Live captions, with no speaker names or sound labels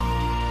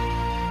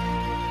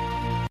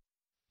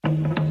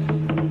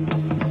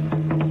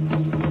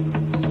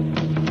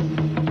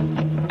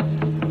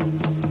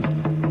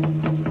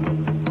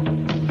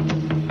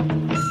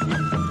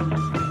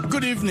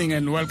Good evening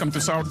and welcome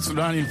to South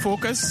Sudan in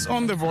Focus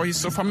on the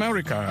Voice of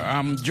America.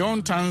 I'm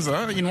John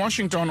Tanza in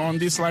Washington on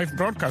this live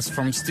broadcast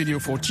from Studio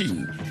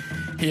 14.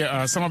 Here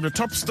are some of the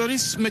top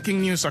stories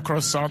making news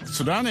across South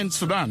Sudan and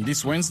Sudan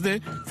this Wednesday,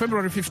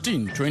 February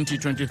 15,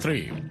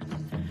 2023.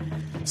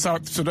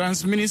 South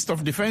Sudan's Minister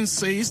of Defense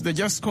says the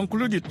just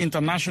concluded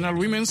International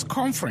Women's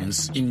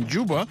Conference in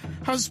Juba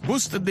has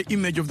boosted the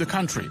image of the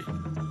country.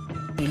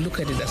 We look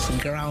at it as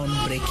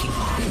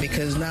groundbreaking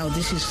because now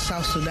this is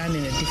South Sudan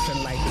in a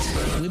different light.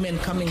 Women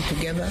coming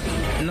together,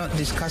 not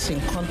discussing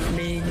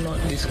conflict,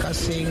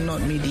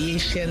 not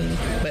mediation,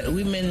 but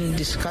women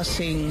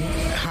discussing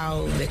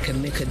how they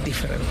can make a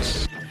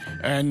difference.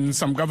 And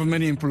some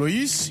government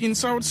employees in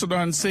South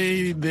Sudan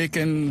say they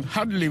can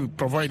hardly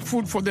provide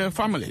food for their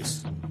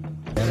families.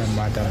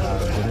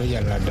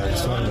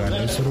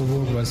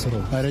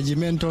 A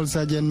regimental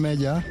sergeant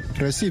major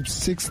receives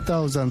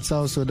 6,000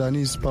 South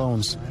Sudanese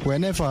pounds.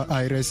 Whenever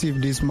I receive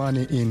this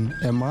money in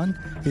a month,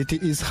 it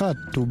is hard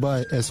to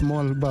buy a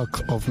small bag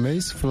of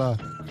maize flour.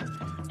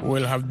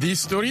 We'll have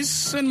these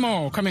stories and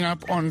more coming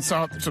up on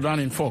South Sudan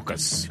in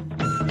Focus.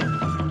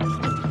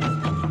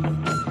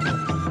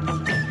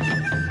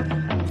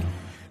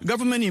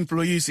 Government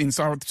employees in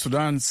South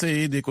Sudan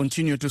say they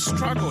continue to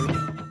struggle.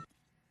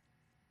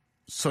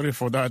 Sorry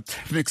for that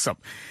mix-up.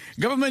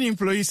 Government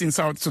employees in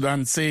South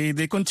Sudan say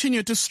they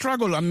continue to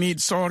struggle amid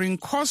soaring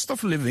cost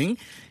of living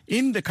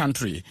in the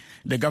country.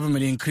 The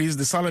government increased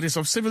the salaries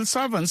of civil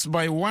servants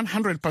by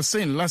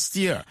 100% last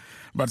year,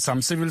 but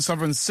some civil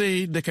servants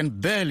say they can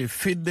barely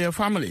feed their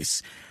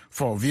families.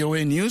 For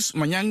VOA News,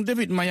 Manyang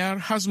David Mayar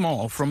has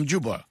more from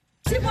Juba.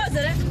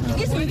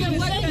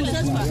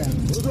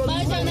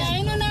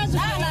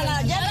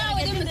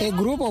 A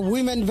group of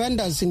women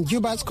vendors in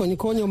Juba's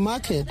Konyo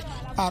market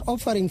are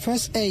offering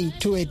first aid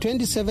to a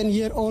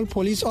 27-year-old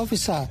police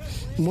officer,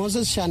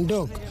 Moses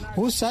Shandok,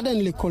 who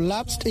suddenly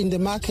collapsed in the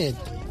market.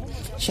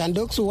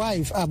 Shandok's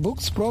wife,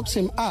 Abux, props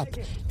him up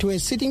to a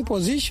sitting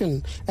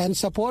position and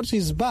supports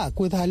his back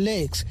with her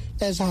legs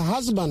as her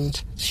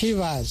husband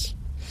shivers.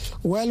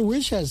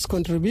 Well-wishers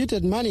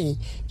contributed money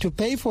to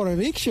pay for a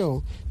rickshaw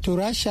to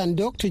rush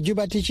Shandok to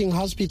Juba Teaching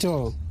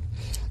Hospital.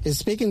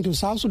 Speaking to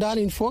South Sudan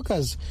in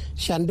Focus,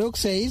 Shandok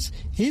says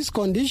his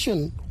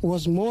condition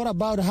was more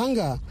about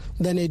hunger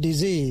than a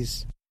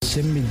disease.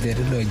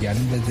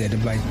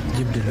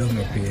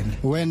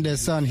 When the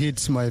sun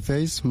hits my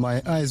face,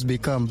 my eyes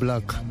become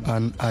black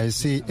and I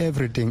see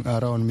everything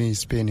around me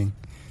spinning.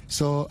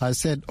 So I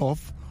set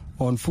off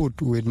on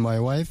foot with my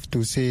wife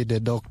to see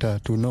the doctor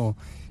to know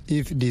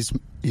if this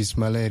is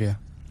malaria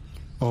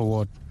or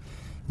what.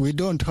 We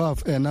don't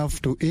have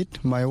enough to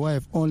eat. My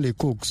wife only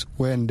cooks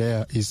when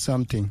there is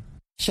something.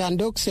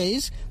 Shandok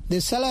says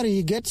the salary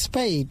he gets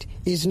paid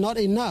is not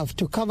enough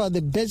to cover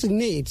the basic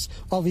needs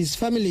of his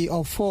family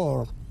of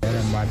 4. A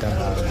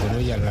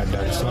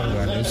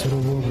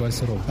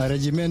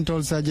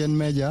regimental sergeant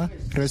major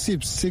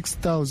receives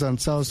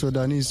 6,000 South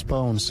Sudanese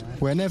pounds.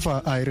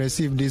 Whenever I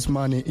receive this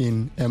money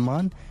in a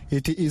month,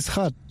 it is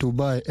hard to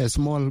buy a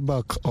small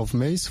bag of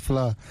maize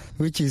flour,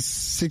 which is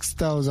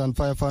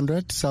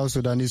 6,500 South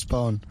Sudanese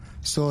pounds.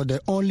 So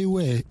the only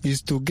way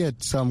is to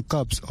get some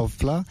cups of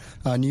flour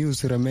and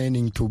use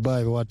remaining to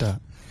buy water.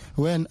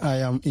 When I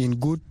am in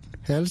good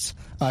health,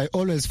 I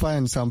always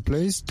find some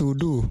place to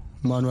do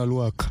manual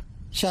work.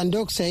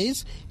 Shandok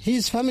says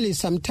his family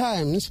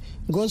sometimes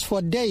goes for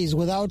days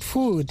without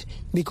food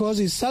because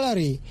his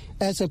salary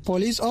as a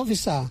police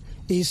officer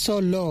is so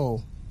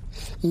low.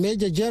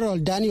 Major General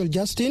Daniel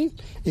Justin,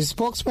 a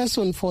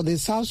spokesperson for the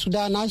South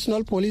Sudan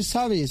National Police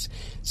Service,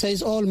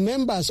 says all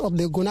members of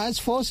the organized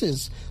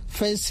forces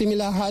face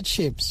similar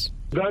hardships.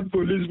 That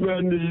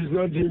policeman is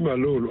not him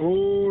alone.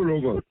 All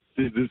over.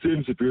 It's the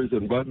same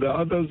situation, but the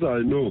others I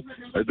know.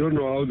 I don't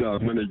know how they are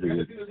managing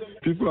it.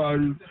 People are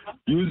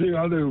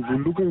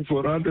looking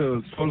for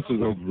other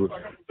sources of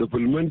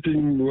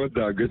supplementing what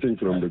they are getting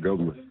from the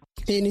government.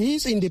 In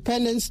his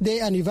Independence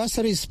Day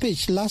anniversary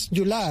speech last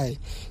July,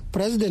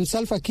 President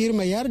Salva Kiir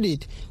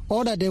Mayardit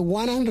ordered a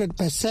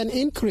 100%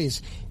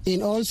 increase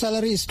in all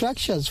salary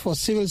structures for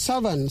civil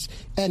servants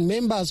and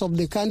members of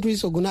the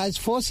country's organized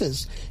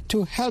forces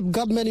to help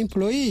government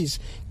employees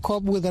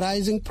cope with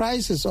rising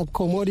prices of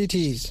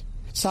commodities.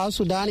 South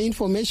Sudan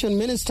Information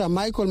Minister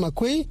Michael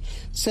Makui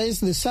says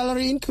the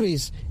salary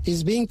increase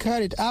is being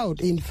carried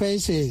out in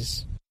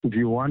phases. If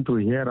you want to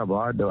hear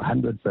about the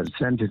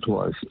 100%, it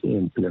was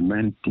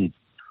implemented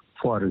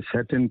for a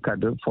certain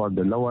for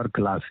the lower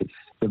classes.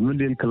 The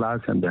middle class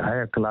and the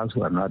higher class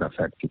were not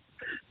affected.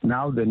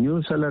 Now the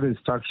new salary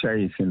structure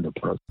is in the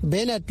process.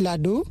 Bernard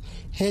Ladu,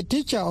 head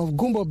teacher of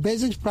Gumbo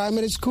Basic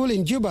Primary School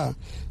in Juba,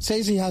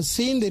 says he has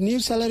seen the new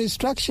salary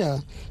structure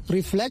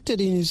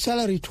reflected in his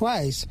salary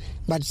twice,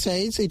 but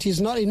says it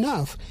is not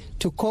enough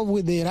to cope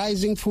with the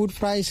rising food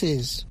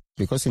prices.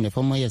 Because in the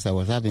former years I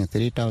was having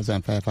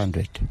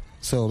 3,500.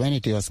 So when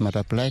it was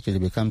multiplied, it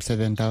becomes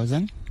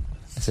 7,000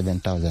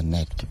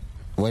 net.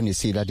 when you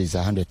see that is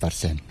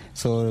 100%.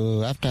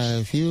 So after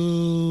a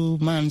few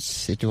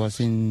months, it was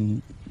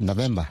in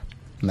November,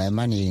 my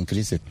money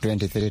increased to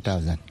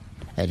 23,000.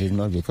 I did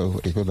not become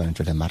equivalent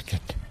to the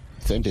market.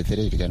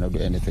 23, you cannot do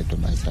anything to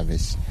my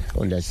service.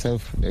 Only I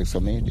serve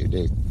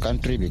the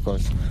country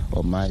because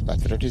of my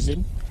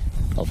patriotism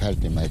of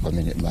helping my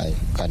community, my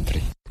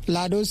country.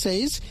 Lado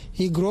says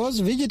he grows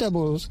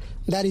vegetables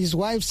that his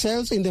wife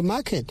sells in the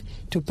market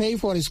to pay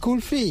for his school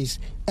fees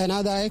and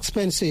other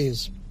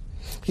expenses.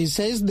 He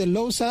says the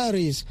low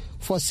salaries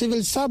for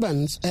civil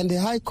servants and the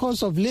high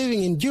cost of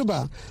living in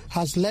Juba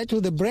has led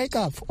to the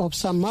breakup of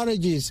some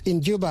marriages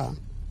in Juba.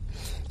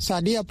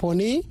 Sadia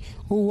Poni,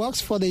 who works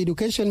for the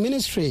Education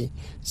Ministry,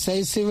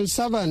 says civil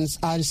servants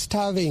are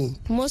starving.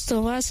 Most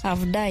of us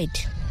have died.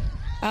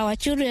 Our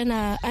children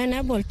are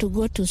unable to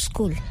go to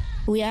school.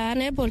 We are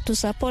unable to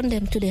support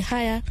them to the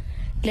higher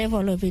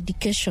level of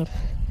education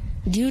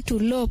due to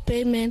low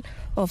payment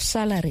of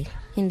salary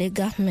in the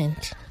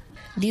government.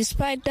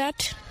 Despite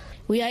that,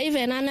 we are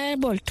even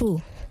unable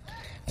to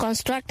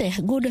construct a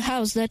good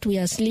house that we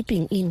are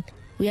sleeping in.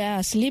 We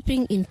are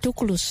sleeping in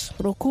tuklus,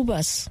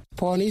 rokubas.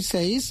 Pony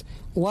says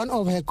one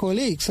of her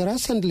colleagues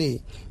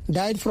recently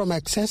died from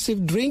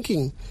excessive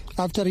drinking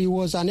after he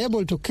was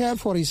unable to care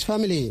for his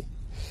family.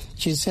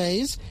 She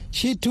says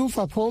she too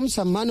performs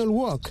some manual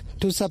work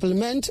to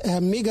supplement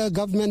her meager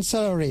government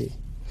salary.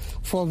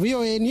 For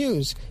VOA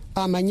News,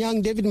 I'm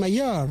Anyang David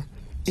Mayer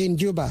in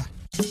Juba.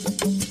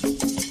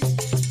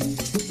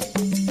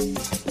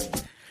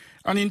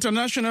 An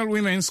international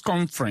women's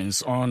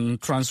conference on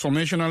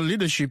transformational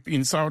leadership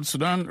in South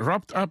Sudan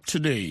wrapped up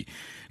today.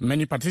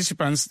 Many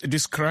participants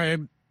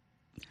described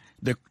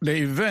the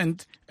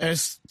event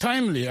as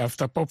timely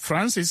after Pope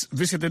Francis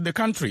visited the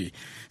country.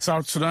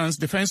 South Sudan's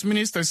defense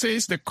minister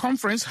says the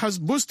conference has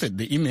boosted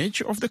the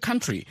image of the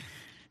country.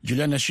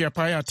 Juliana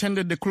Shiapai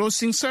attended the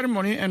closing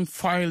ceremony and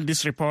filed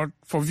this report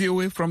for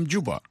VOA from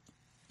Juba.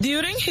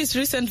 During his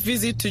recent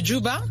visit to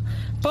Juba,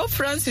 Pope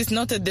Francis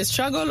noted the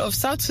struggle of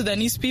South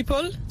Sudanese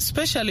people,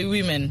 especially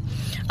women,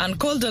 and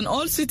called on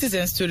all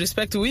citizens to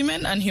respect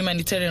women and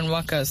humanitarian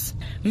workers.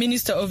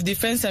 Minister of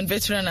Defense and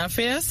Veteran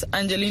Affairs,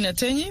 Angelina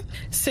Tenyi,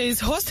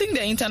 says hosting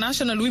the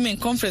International Women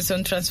Conference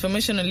on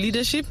Transformational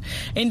Leadership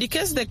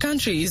indicates the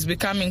country is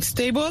becoming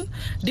stable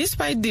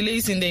despite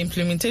delays in the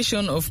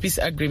implementation of peace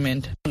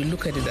agreement. We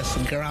look at it as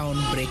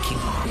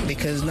groundbreaking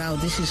because now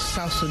this is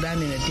South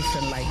Sudan in a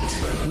different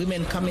light.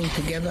 Women coming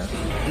together,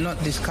 not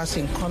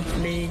discussing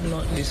conflict,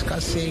 not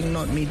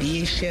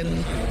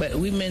mediation, but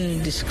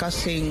women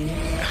discussing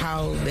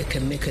how they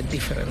can make a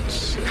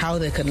difference, how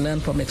they can learn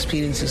from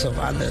experiences of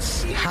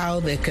others, how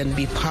they can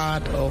be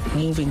part of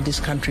moving this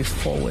country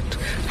forward,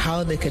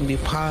 how they can be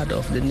part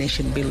of the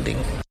nation building.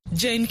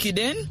 Jane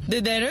Kiden,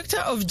 the Director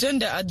of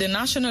Gender at the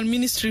National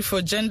Ministry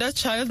for Gender,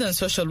 Child and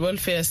Social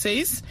Welfare,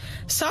 says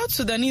South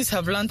Sudanese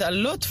have learned a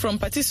lot from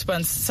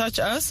participants such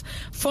as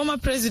former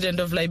President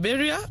of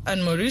Liberia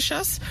and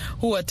Mauritius,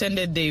 who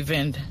attended the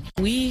event.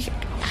 We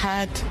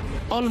had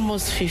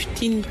almost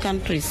 15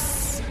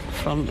 countries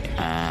from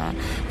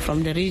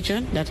the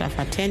region that have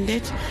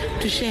attended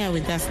to share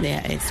with us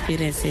their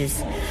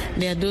experiences.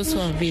 There are those who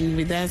have been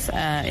with us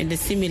in a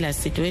similar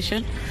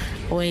situation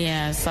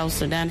where South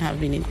Sudan have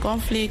been in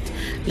conflict,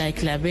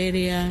 like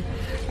Liberia,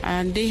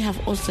 and they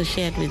have also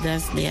shared with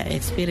us their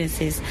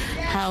experiences,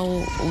 how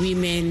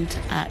women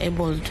are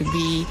able to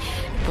be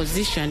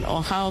positioned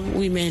or how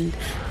women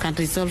can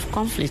resolve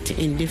conflict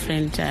in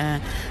different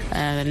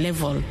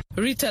levels.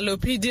 Rita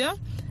Lopedia,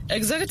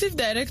 Executive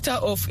Director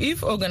of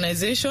EVE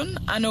Organization,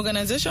 an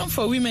organization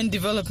for women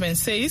development,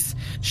 says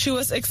she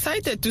was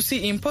excited to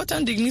see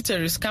important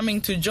dignitaries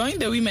coming to join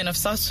the women of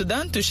South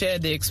Sudan to share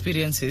their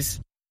experiences.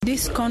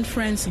 This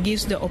conference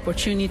gives the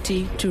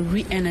opportunity to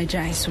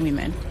re-energize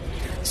women.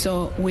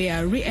 So we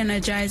are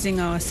re-energizing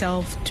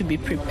ourselves to be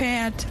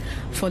prepared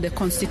for the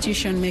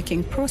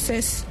constitution-making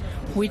process,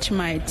 which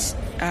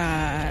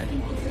the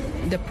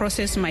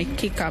process might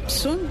kick up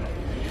soon.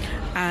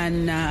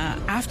 And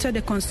after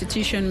the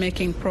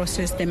constitution-making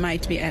process, there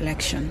might be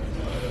election.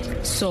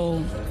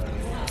 So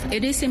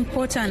it is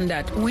important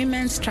that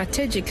women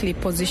strategically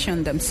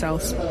position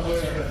themselves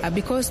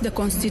because the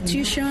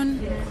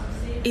constitution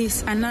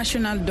is a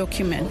national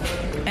document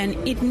and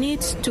it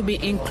needs to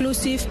be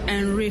inclusive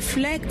and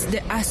reflect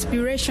the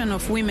aspiration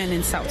of women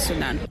in South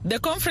Sudan. The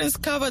conference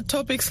covered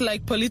topics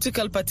like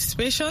political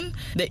participation,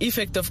 the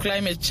effect of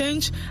climate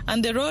change,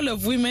 and the role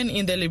of women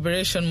in the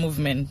liberation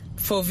movement.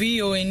 For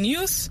VOA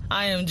News,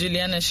 I am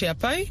Juliana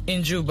Shiapai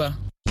in Juba.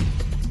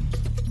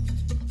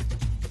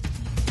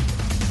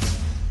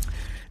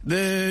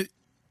 The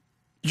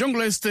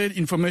Jonglei State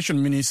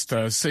Information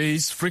Minister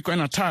says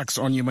frequent attacks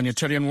on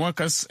humanitarian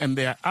workers and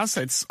their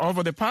assets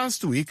over the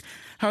past week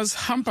has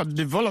hampered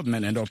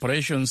development and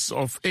operations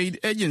of aid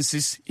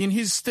agencies in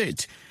his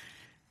state.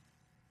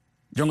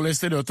 Jonglei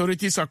State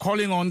authorities are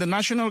calling on the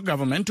national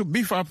government to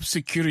beef up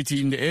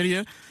security in the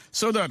area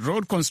so that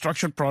road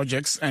construction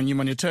projects and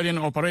humanitarian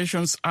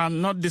operations are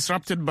not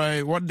disrupted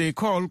by what they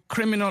call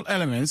criminal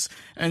elements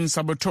and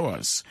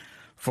saboteurs.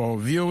 For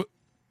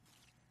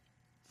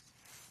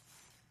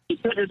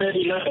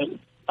Saturday 11,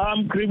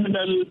 armed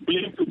criminals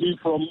believed to be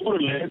from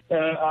Morley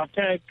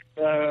attacked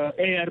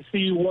ARC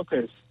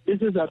workers.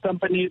 This is a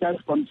company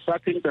that's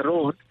constructing the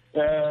road.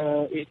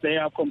 They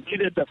have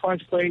completed the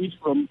first phase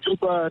from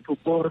Juba to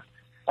Bor,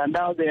 and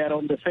now they are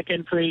on the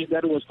second phase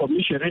that was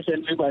commissioned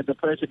recently by the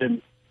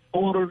president.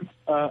 Bor,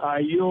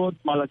 Ayod,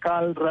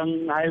 Malakal,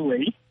 Rang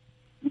Highway.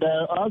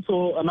 There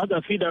also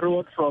another feeder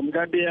road from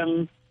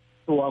Gadiang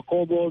to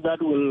Akobo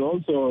that will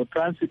also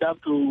transit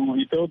up to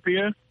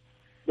Ethiopia.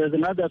 There's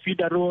another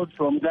feeder road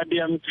from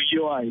Gadiang to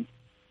UI.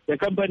 The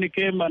company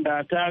came under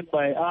attack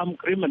by armed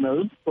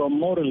criminals from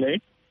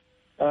Morley.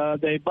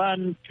 They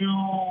banned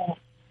 2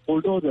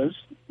 bulldozers,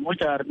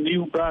 which are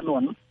new brand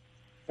ones,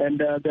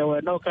 and there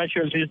were no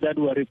casualties that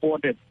were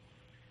reported.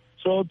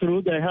 So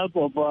through the help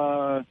of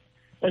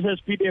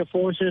SSPDF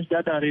forces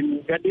that are in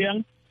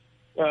Gadiang,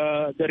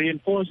 the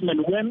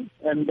reinforcement went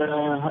and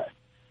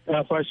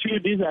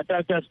pursued these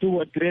attackers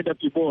toward Greater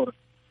Pibor.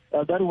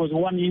 That was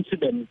one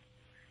incident.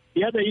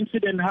 The other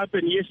incident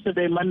happened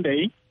yesterday,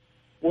 Monday,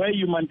 where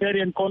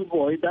humanitarian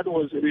convoy that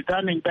was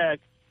returning back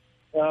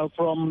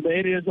from the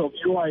areas of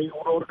UI,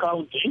 Uror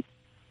County,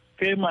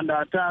 came under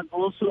attack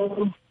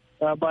also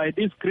by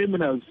these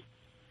criminals.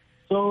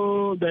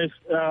 So they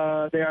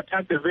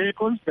attacked the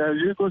vehicles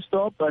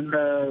stopped, and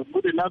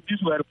good enough,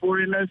 these were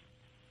foreigners.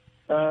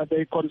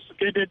 They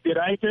confiscated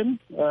their items.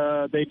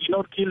 They did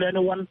not kill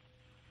anyone.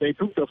 They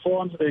took the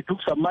phones, they took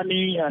some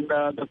money and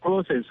the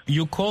process.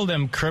 You call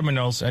them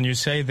criminals and you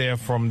say they're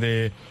from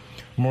the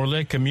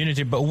Morley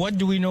community, but what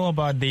do we know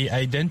about the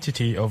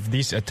identity of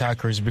these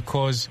attackers?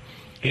 Because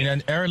in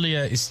an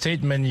earlier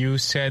statement you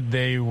said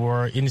they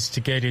were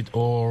instigated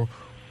or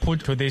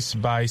put to this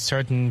by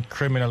certain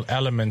criminal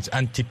elements,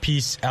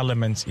 anti-peace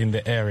elements in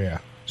the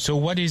area. So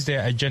what is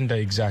their agenda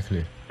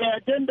exactly?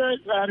 The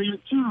agendas are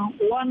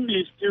two. One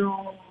is to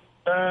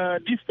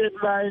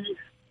destabilize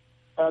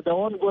the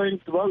ongoing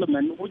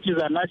development, which is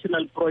a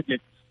national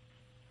project.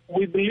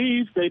 We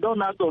believe they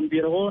don't act on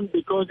their own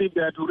because if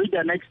they are to reach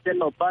an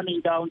extent of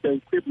burning down the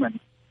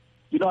equipment,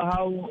 you know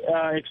how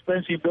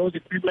expensive those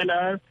equipment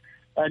are,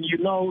 and you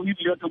know if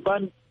you are to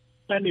burn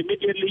and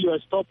immediately you are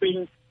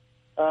stopping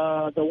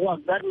the work.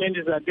 That means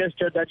it's a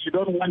gesture that you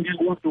don't want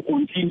this work to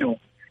continue.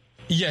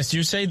 Yes,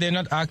 you say they're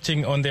not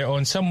acting on their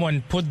own.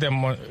 Someone put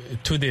them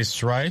to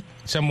this, right?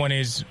 Someone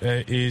is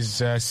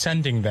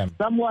sending them.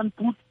 Someone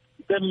put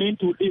them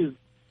into this.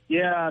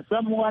 Yeah,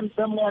 someone is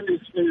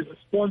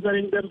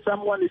sponsoring them.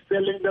 Someone is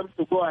telling them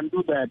to go and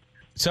do that.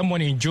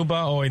 Someone in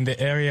Juba or in the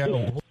area?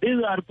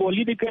 These are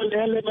political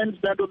elements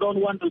that don't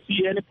want to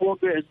see any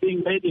progress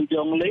being made in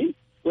Jonglei,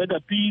 whether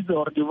peace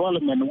or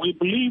development. We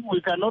believe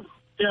we cannot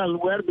tell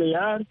where they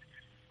are,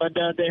 but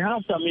they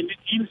have some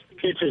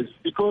indicators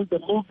because the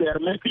move they are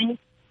making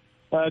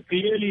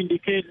clearly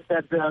indicates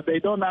that they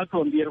don't act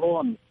on their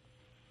own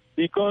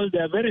because they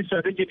are very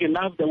strategic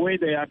enough the way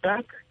they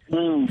attack.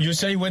 You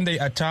say when they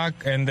attack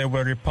and they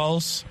were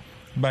repulsed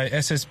by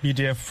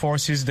SSPDF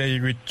forces, they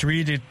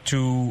retreated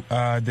to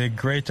the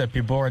Greater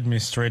Pibor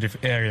administrative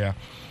area.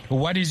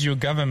 What is your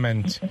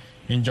government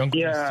in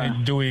Jonglei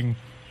State doing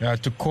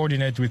to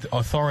coordinate with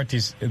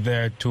authorities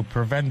there to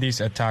prevent these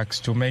attacks,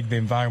 to make the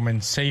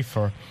environment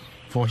safer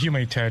for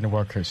humanitarian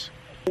workers?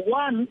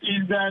 One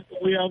is that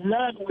we have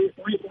learned,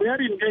 we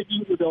are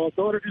engaging with the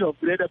authorities of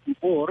Greater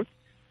Pibor.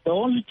 The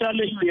only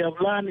challenge we have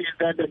learned is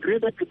that the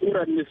Greater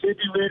Pibor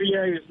administrative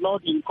area is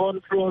not in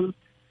control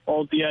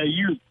of their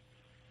youth.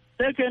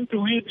 Second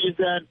to it is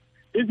that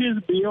this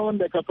is beyond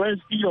the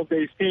capacity of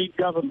the state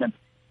government.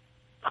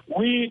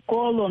 We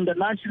call on the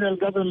national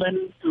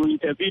government to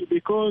intervene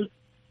because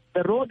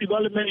the road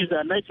development is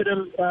a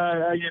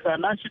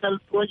national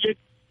project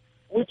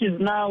which is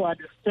now at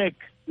stake,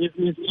 is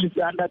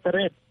under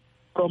threat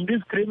from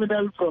these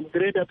criminals from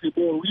Greater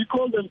Pibor. We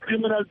call them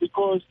criminals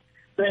because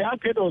they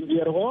acted on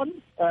their own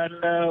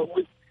and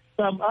with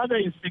some other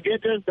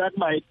instigators that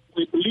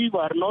we believe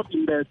are not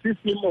in the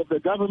system of the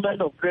government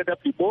of Greater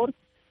Pibor,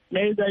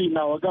 neither in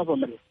our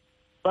government.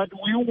 But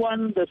we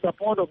want the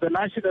support of the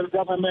national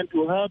government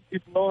to help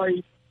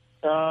deploy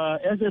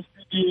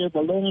SSPDF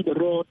along the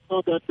road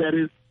so that there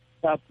is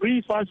a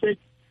free passage,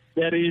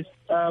 there is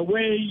a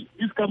way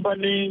this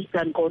company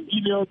can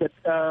continue with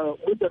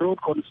the road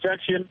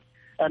construction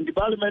and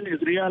development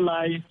is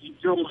realized in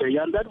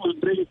Jonglei, and that will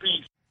bring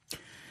peace.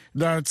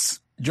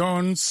 That's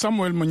John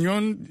Samuel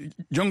Munyon,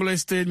 Jonglei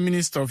State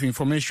Minister of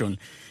Information.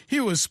 He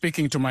was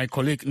speaking to my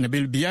colleague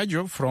Nabil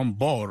Biagio from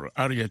Bor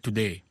earlier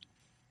today.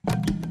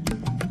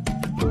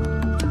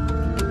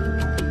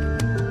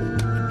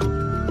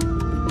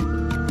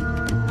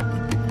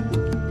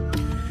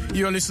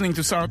 You are listening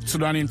to South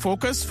Sudan in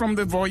Focus from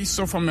the Voice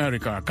of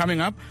America.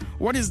 Coming up,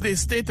 what is the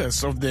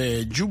status of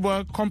the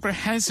Juba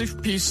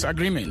Comprehensive Peace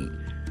Agreement?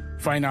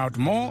 Find out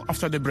more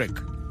after the break.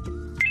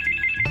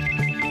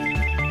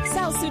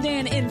 South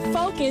Sudan in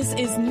Focus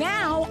is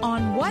now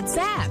on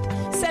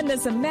WhatsApp. Send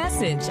us a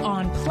message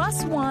on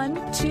 +1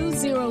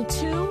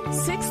 202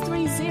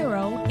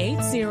 630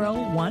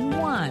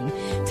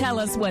 8011. Tell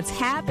us what's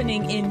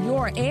happening in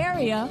your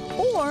area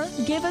or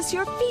give us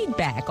your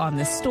feedback on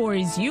the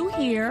stories you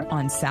hear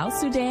on South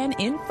Sudan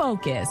in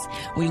Focus.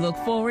 We look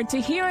forward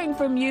to hearing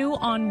from you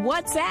on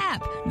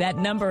WhatsApp. That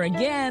number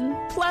again,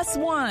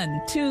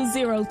 +1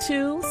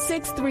 202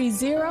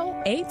 630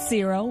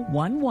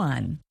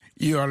 8011.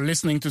 You are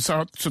listening to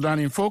South Sudan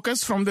in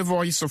Focus from the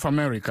Voice of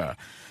America.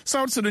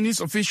 South Sudanese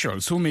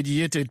officials who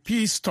mediated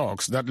peace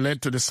talks that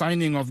led to the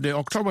signing of the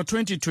October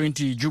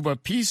 2020 Juba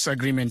Peace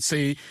Agreement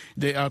say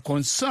they are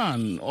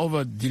concerned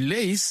over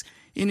delays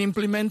in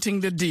implementing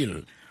the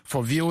deal.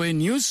 For VOA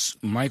News,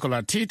 Michael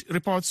Atit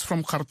reports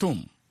from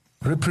Khartoum.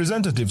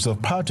 Representatives of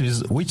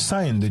parties which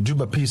signed the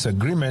Juba Peace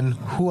Agreement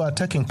who are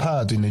taking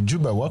part in a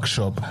Juba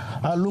workshop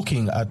are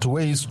looking at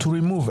ways to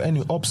remove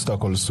any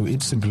obstacles to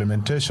its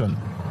implementation.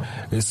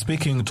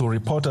 Speaking to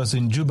reporters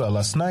in Juba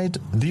last night,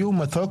 Dhieu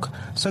Mathok,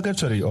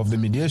 secretary of the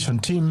mediation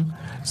team,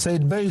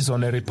 said based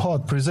on a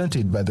report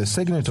presented by the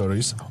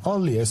signatories,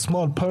 only a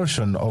small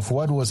portion of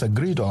what was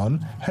agreed on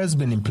has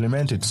been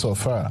implemented so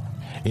far.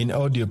 In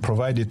audio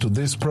provided to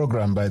this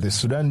program by the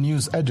Sudan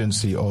News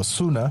Agency, or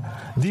SUNA,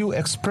 Dhieu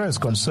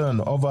expressed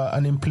concern over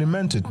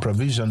unimplemented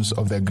provisions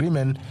of the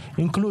agreement,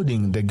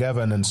 including the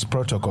governance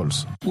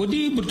protocols.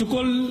 Only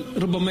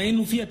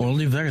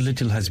very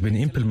little has been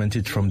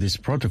implemented from this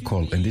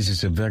protocol, and this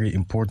is a very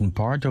important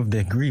part of the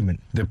agreement.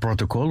 The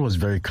protocol was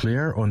very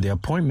clear on the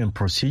appointment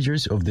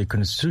procedures of the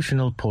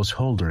constitutional post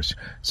holders,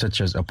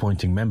 such as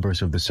appointing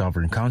members of the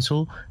Sovereign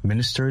Council,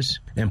 ministers,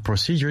 and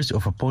procedures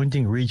of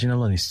appointing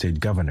regional and state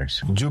governors.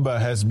 Juba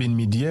has been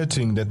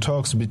mediating the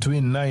talks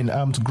between 9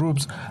 armed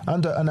groups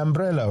under an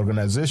umbrella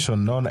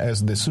organization known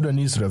as the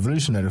Sudanese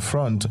Revolutionary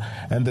Front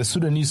and the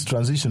Sudanese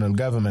Transitional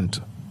Government.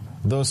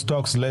 Those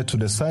talks led to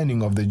the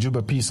signing of the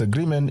Juba Peace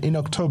Agreement in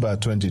October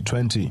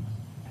 2020.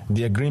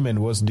 The agreement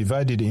was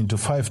divided into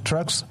 5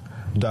 tracks: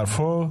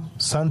 Darfur,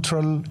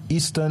 Central,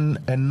 Eastern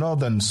and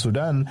Northern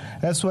Sudan,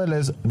 as well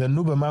as the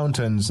Nuba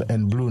Mountains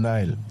and Blue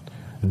Nile.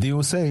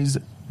 Dhieu says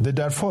the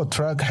Darfur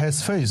track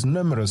has faced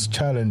numerous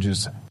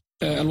challenges.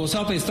 The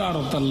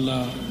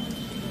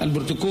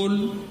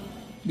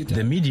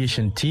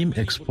mediation team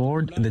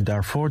explored the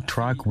Darfur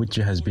track, which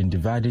has been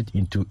divided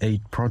into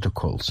 8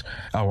 protocols.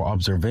 Our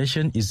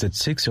observation is that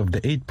 6 of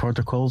the 8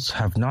 protocols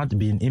have not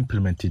been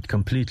implemented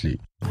completely.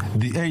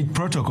 The 8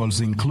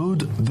 protocols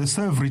include the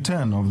safe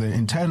return of the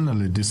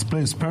internally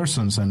displaced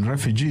persons and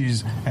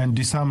refugees and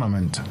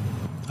disarmament.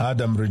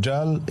 Adam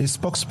Rijal is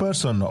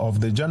spokesperson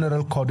of the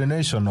General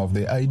Coordination of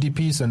the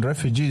IDPs and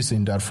Refugees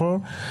in Darfur,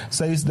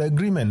 says the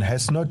agreement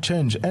has not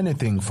changed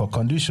anything for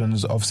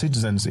conditions of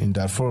citizens in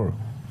Darfur.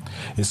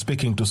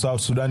 Speaking to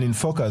South Sudan in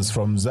Focus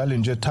from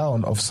Zalinje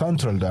town of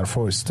Central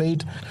Darfur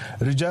State,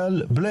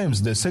 Rijal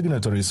blames the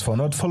signatories for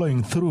not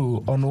following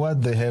through on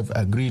what they have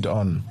agreed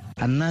on.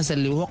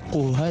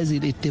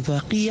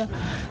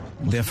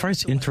 Their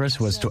first interest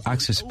was to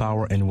access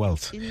power and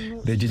wealth.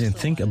 They didn't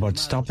think about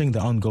stopping the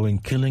ongoing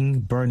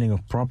killing, burning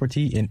of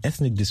property, and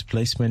ethnic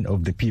displacement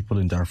of the people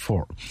in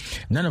Darfur.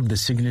 None of the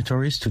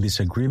signatories to this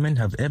agreement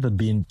have ever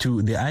been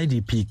to the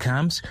IDP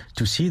camps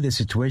to see the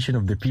situation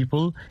of the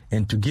people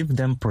and to give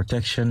them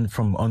protection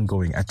from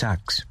ongoing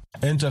attacks.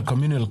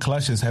 Intercommunal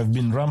clashes have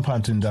been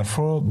rampant in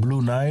Darfur,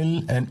 Blue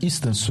Nile, and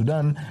Eastern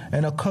Sudan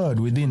and occurred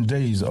within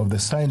days of the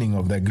signing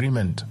of the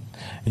agreement.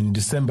 In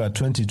December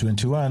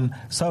 2021,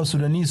 South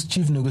Sudanese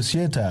Chief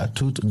Negotiator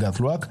Tut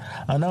Gathluak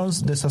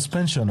announced the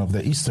suspension of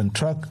the Eastern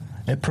Track,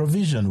 a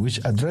provision which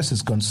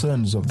addresses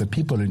concerns of the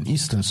people in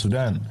Eastern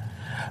Sudan.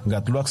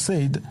 Gathluak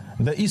said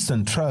the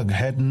Eastern Track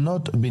had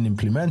not been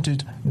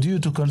implemented due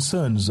to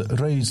concerns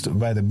raised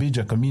by the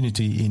Bija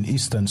community in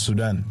Eastern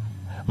Sudan.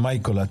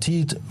 Michael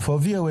Atit for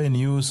VOA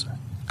News,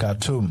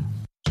 Khartoum.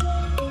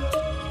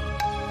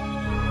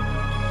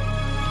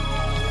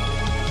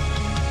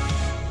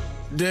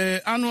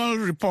 The annual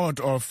report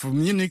of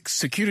Munich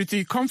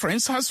Security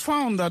Conference has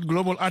found that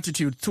global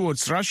attitude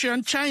towards Russia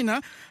and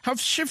China have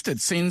shifted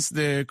since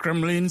the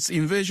Kremlin's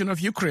invasion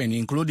of Ukraine,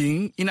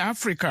 including in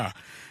Africa.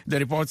 The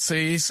report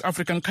says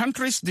African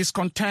countries'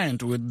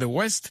 discontent with the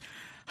West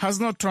has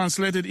not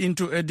translated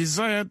into a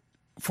desire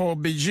for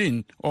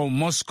Beijing or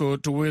Moscow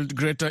to wield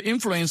greater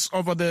influence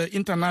over the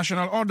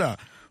international order.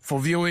 For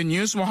VOA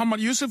News, Mohammed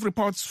Yusuf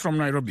reports from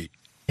Nairobi.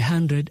 A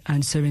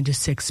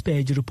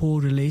 176-page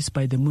report released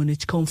by the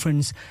Munich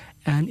Conference,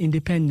 an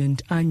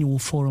independent annual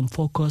forum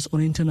focused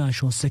on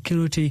international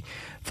security,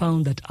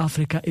 found that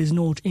Africa is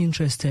not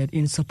interested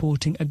in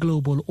supporting a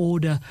global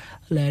order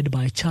led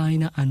by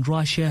China and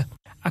Russia.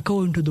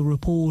 According to the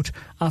report,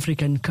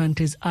 African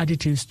countries'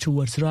 attitudes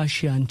towards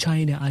Russia and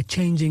China are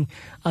changing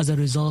as a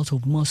result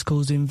of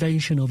Moscow's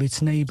invasion of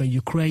its neighbor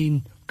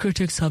Ukraine.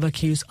 Critics have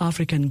accused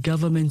African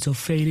governments of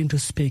failing to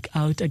speak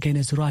out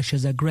against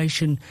Russia's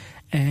aggression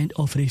and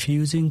of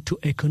refusing to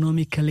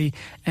economically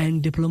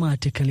and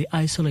diplomatically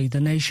isolate the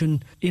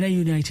nation. In a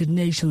United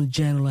Nations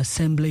General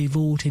Assembly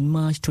vote in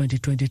March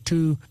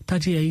 2022,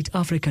 38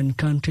 African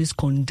countries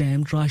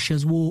condemned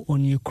Russia's war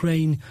on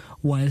Ukraine,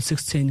 while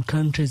 16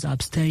 countries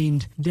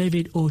abstained.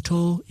 David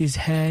Otto is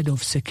head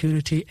of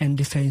security and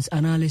defense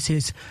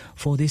analysis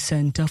for the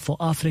Center for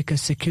Africa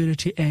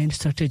Security and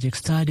Strategic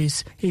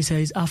Studies. He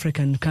says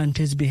African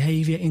countries'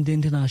 behavior in the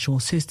international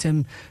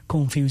system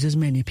confuses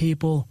many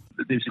people.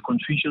 There's a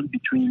confusion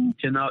between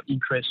general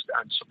interest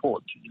and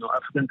support.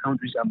 African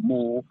countries are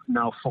more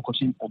now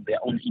focusing on their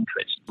own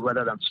interests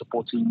rather than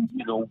supporting,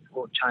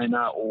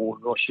 China or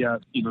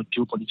Russia,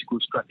 geopolitical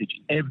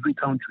strategy. Every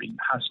country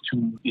has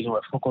to,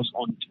 focus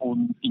on its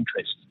own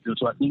interests.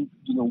 So I think,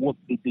 what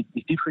the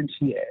difference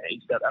here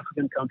is that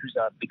African countries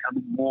are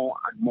becoming more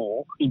and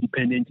more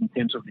independent in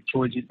terms of the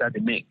choices that they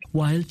make.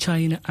 While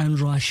China and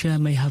Russia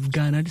may have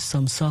garnered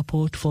some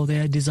support for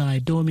their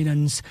desired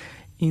dominance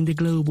in the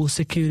global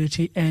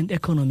security and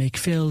economic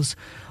fields,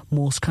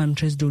 most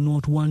countries do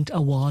not want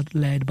a world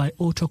led by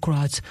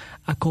autocrats,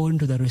 according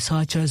to the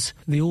researchers.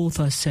 The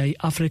authors say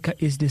Africa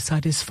is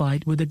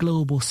dissatisfied with the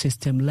global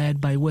system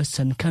led by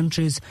Western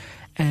countries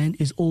and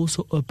is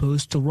also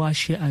opposed to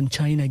Russia and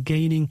China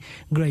gaining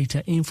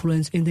greater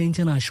influence in the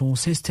international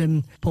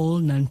system.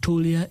 Paul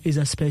Nantulia is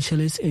a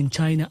specialist in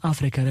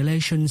China-Africa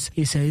relations.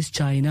 He says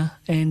China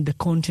and the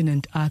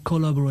continent are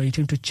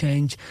collaborating to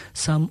change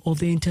some of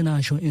the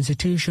international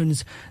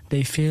institutions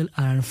they feel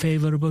are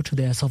unfavorable to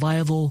their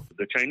survival.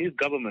 The Chinese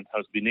government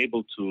has been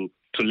able to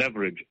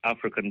leverage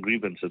African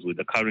grievances with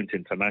the current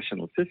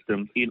international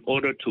system in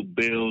order to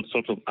build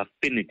sort of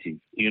affinity.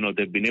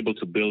 They've been able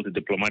to build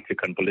diplomatic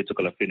and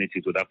political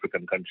affinities with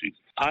African countries.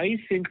 I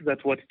think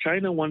that what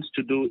China wants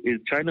to do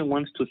is China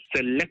wants to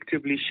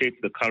selectively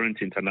shape the current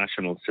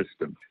international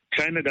system.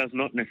 China does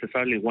not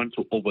necessarily want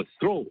to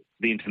overthrow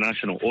the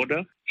international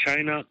order.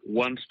 China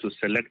wants to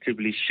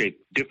selectively shape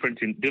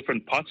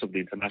different parts of the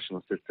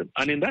international system.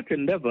 And in that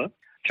endeavor,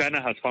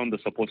 China has found the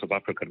support of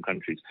African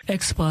countries.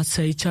 Experts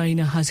say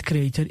China has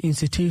created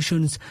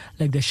institutions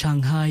like the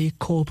Shanghai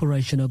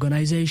Cooperation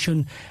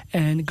Organization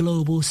and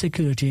Global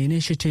Security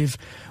Initiative,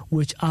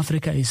 which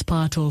Africa is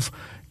part of,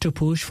 to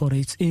push for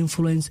its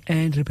influence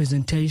and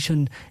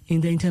representation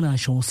in the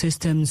international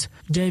systems.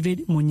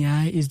 David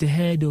Munyai is the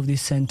head of the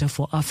Center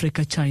for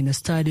Africa-China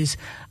Studies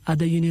at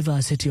the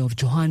University of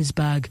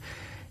Johannesburg.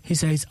 He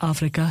says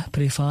Africa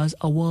prefers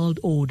a world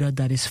order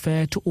that is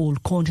fair to all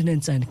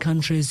continents and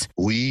countries.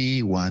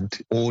 We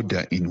want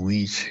order in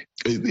which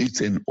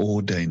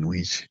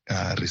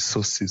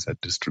resources are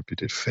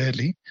distributed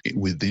fairly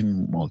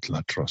within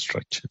multilateral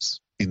structures.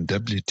 In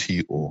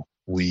WTO,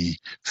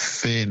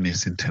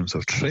 fairness in terms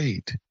of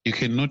trade. You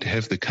cannot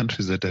have the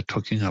countries that are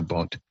talking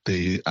about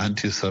the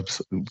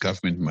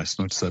government must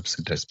not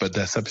subsidize, but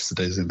they're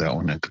subsidizing their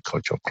own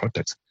agricultural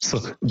products. So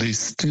there's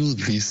still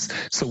this.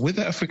 So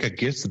whether Africa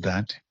gets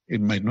that,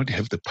 it might not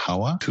have the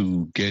power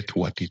to get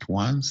what it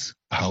wants.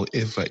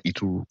 However,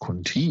 it will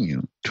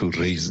continue to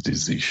raise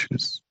these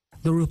issues.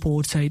 The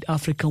report said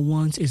Africa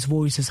wants its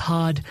voices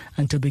heard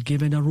and to be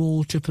given a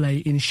role to play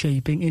in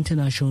shaping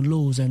international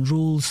laws and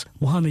rules.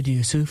 Mohammed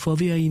Yusuf for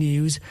VOA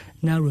News,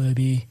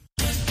 Nairobi.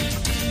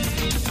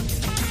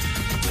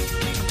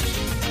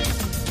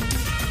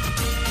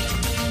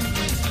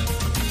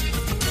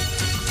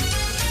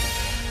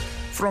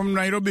 From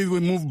Nairobi,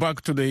 we move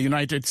back to the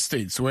United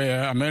States,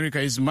 where America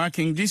is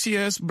marking this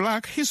year's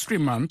Black History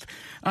Month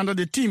under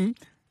the theme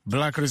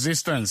Black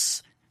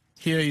Resistance.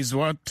 Here is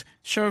what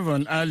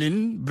Siobhan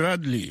Allen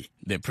Bradley,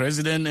 the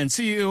president and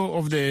CEO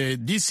of the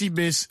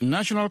D.C.-based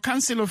National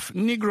Council of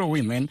Negro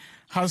Women,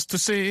 has to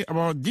say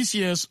about this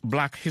year's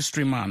Black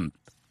History Month.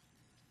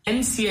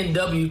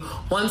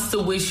 NCNW wants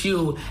to wish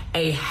you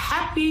a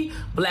happy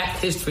Black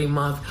History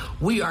Month.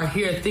 We are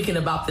here thinking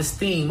about this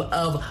theme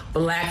of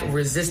Black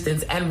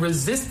resistance, and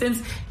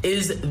resistance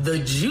is the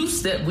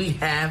juice that we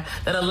have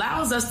that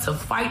allows us to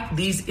fight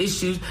these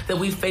issues that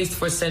we faced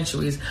for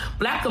centuries.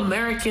 Black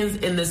Americans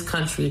in this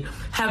country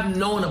have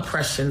known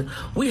oppression.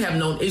 We have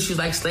known issues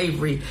like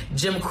slavery,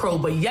 Jim Crow,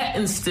 but yet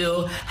and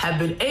still have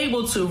been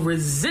able to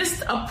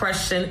resist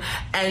oppression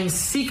and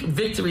seek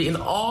victory in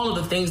all of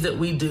the things that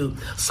we do.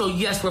 So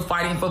yes, we're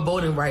fighting for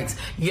voting rights.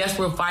 Yes,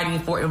 we're fighting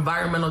for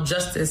environmental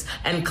justice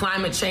and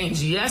climate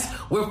change. Yes,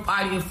 we're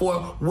fighting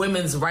for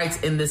women's rights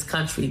in this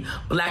country.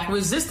 Black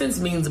resistance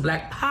means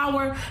Black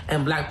power,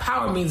 and Black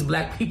power means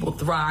Black people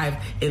thrive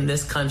in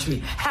this country.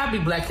 Happy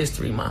Black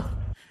History Month.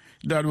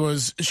 That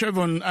was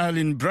Siobhan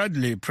Allen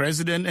Bradley,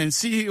 President and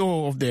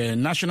CEO of the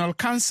National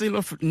Council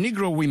of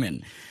Negro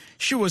Women.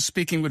 She was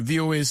speaking with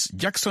VOA's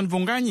Jackson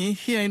Vunganyi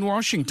here in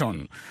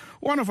Washington.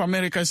 One of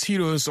America's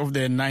heroes of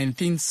the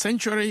 19th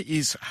century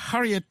is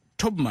Harriet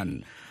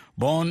Tubman,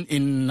 born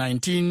in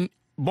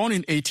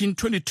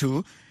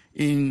 1822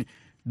 in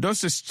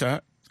Dorchester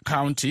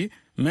County,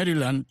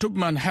 Maryland.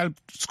 Tubman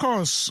helped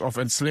scores of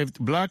enslaved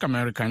Black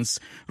Americans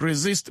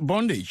resist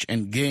bondage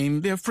and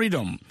gain their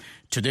freedom.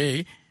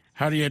 Today,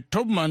 Harriet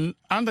Tubman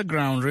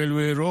Underground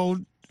Railway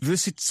Road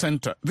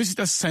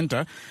Visitor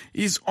Center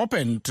is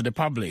open to the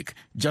public,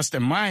 just a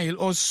mile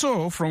or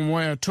so from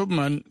where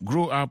Tubman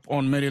grew up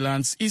on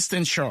Maryland's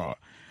Eastern Shore.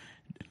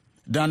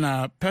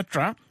 Dana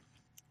Petra,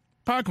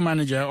 park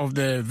manager of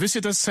the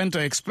Visitor Center,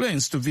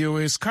 explains to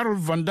VOA's Carol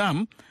Van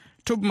Dam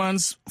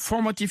Tubman's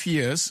formative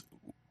years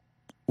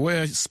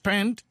were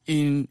spent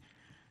in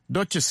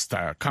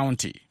Dorchester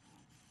County.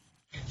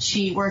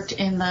 She worked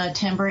in the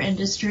timber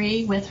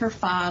industry with her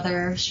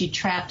father. She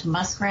trapped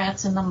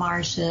muskrats in the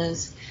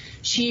marshes.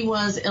 She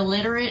was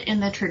illiterate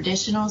in the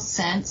traditional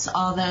sense,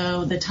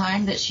 although the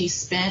time that she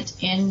spent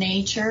in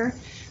nature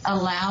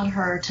allowed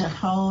her to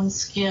hone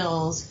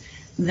skills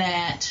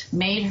that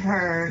made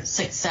her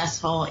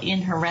successful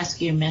in her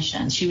rescue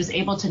mission. She was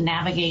able to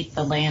navigate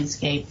the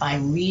landscape by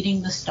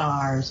reading the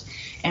stars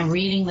and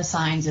reading the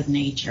signs of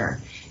nature,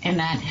 and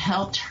that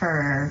helped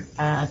her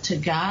to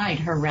guide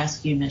her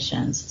rescue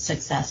missions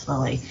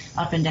successfully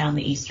up and down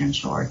the Eastern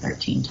Shore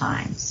 13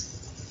 times.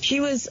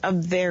 She was a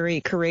very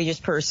courageous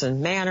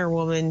person, man or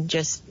woman,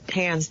 just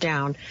hands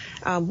down.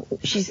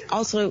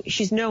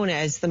 She's known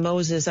as the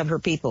Moses of her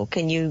people.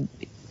 Can you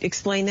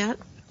explain that?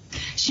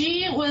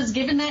 She was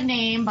given that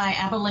name by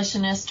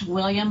abolitionist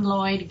William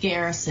Lloyd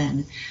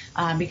Garrison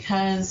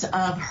because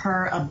of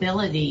her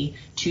ability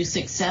to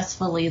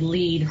successfully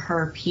lead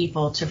her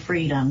people to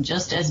freedom,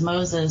 just as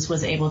Moses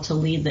was able to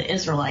lead the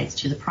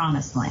Israelites to the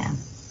Promised Land.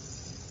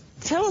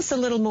 Tell us a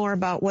little more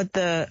about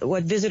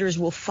what visitors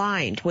will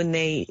find when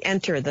they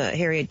enter the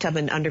Harriet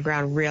Tubman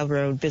Underground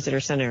Railroad Visitor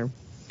Center.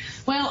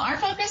 Well, our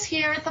focus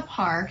here at the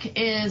park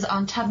is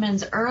on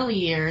Tubman's early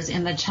years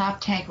in the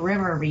Choptank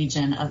River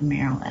region of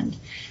Maryland.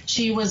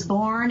 She was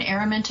born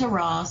Araminta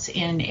Ross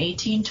in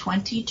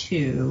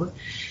 1822,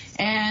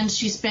 and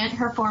she spent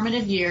her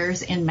formative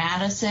years in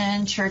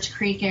Madison, Church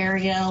Creek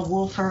area,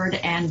 Woolford,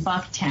 and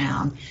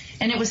Bucktown.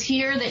 And it was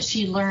here that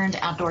she learned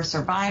outdoor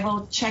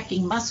survival,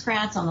 checking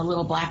muskrats on the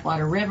Little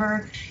Blackwater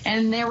River,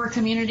 and there were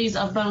communities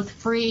of both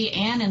free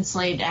and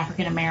enslaved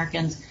African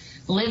Americans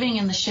living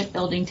in the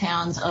shipbuilding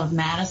towns of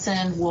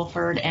Madison,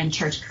 Woolford, and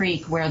Church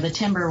Creek, where the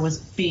timber was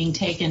being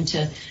taken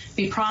to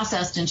be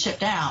processed and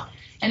shipped out.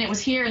 And it was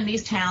here in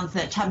these towns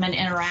that Tubman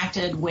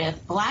interacted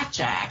with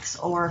blackjacks,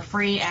 or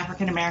free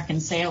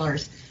African-American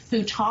sailors,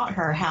 who taught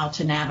her how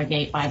to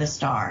navigate by the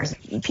stars.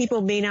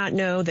 People may not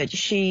know that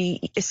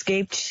she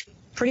escaped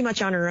pretty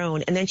much on her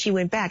own, and then she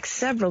went back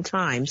several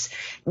times,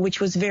 which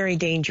was very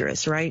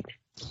dangerous, right?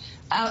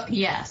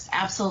 Yes,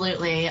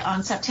 absolutely.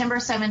 On September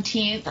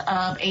 17th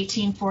of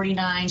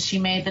 1849, she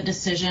made the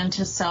decision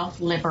to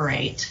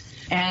self-liberate.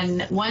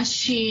 And once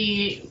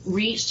she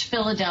reached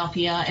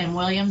Philadelphia and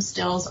William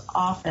Still's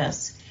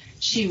office,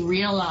 she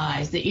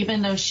realized that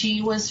even though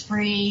she was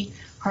free,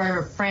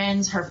 her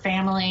friends, her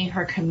family,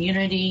 her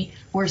community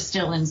were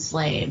still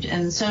enslaved.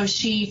 And so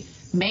she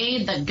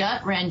made the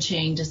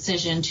gut-wrenching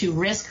decision to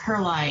risk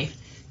her life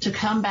to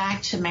come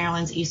back to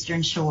Maryland's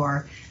Eastern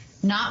Shore,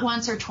 not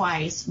once or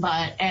twice,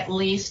 but at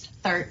least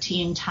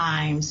 13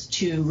 times,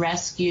 to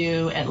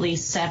rescue at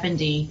least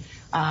 70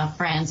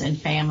 friends and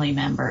family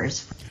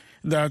members.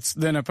 That's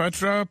Dana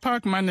Petra,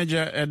 park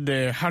manager at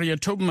the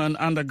Harriet Tubman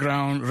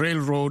Underground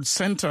Railroad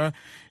Center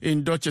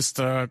in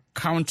Dorchester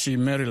County,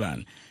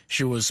 Maryland.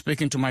 She was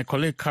speaking to my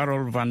colleague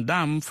Carol Van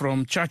Dam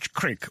from Church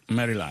Creek,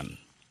 Maryland.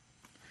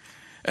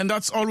 And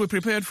that's all we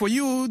prepared for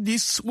you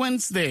this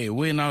Wednesday.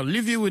 We now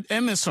leave you with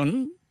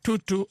Emerson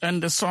Tutu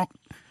and the song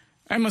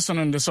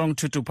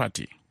Tutu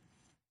Party.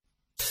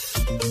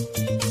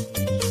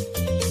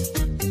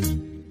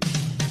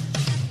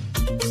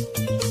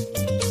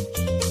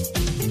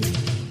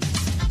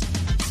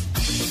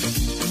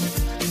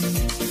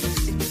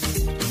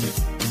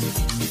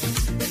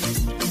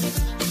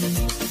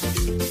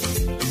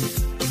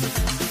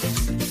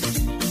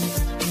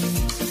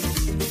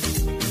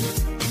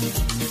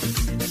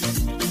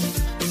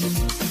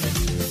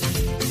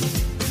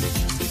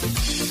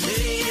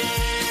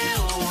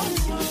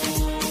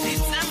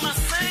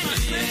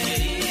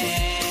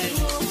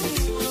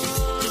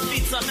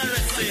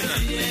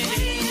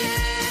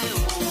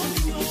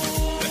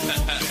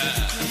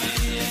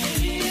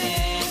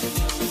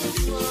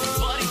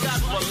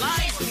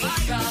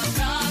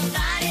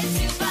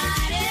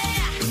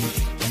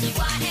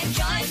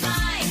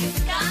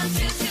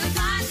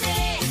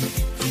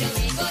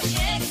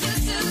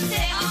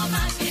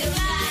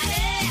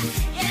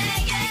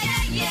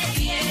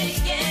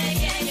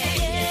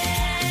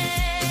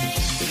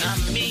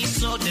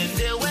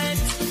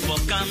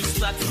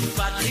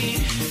 Party,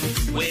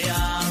 we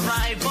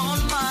arrive on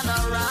man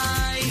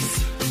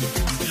arise.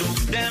 Look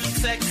them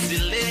sexy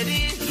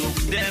lady, look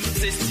them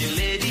tasty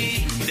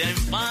lady, them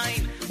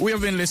fine. We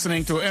have been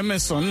listening to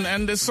Emerson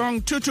and the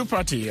song Tutu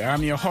Party.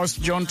 I'm your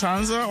host, John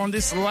Tanza, on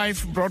this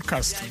live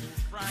broadcast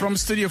from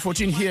Studio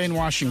 14 here in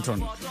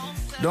Washington.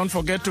 Don't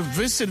forget to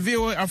visit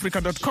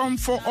voaafrica.com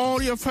for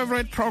all your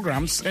favorite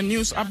programs and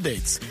news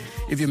updates.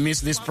 If you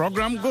missed this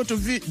program, go to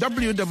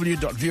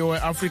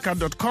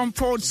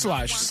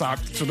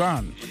www.voaafrica.com/South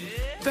Sudan.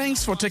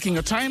 Thanks for taking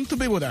your time to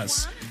be with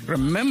us.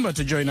 Remember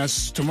to join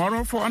us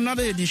tomorrow for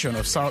another edition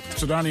of South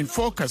Sudan in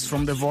Focus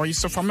from the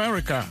Voice of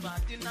America.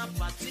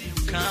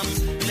 Come,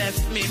 let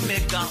me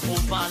make a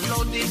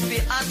overload if the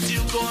as you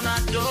gonna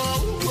do.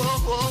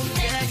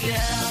 Yeah,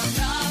 yeah.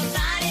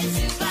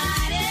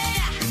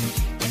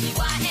 If you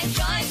want to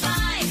enjoy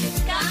fine,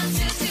 come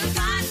to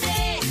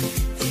party.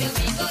 Till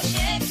we go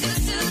shake to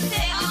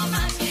stay on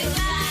my feel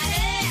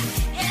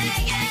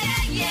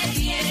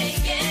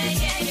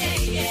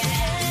yeah.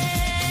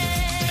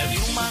 Every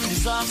woman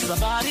deserves a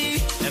body.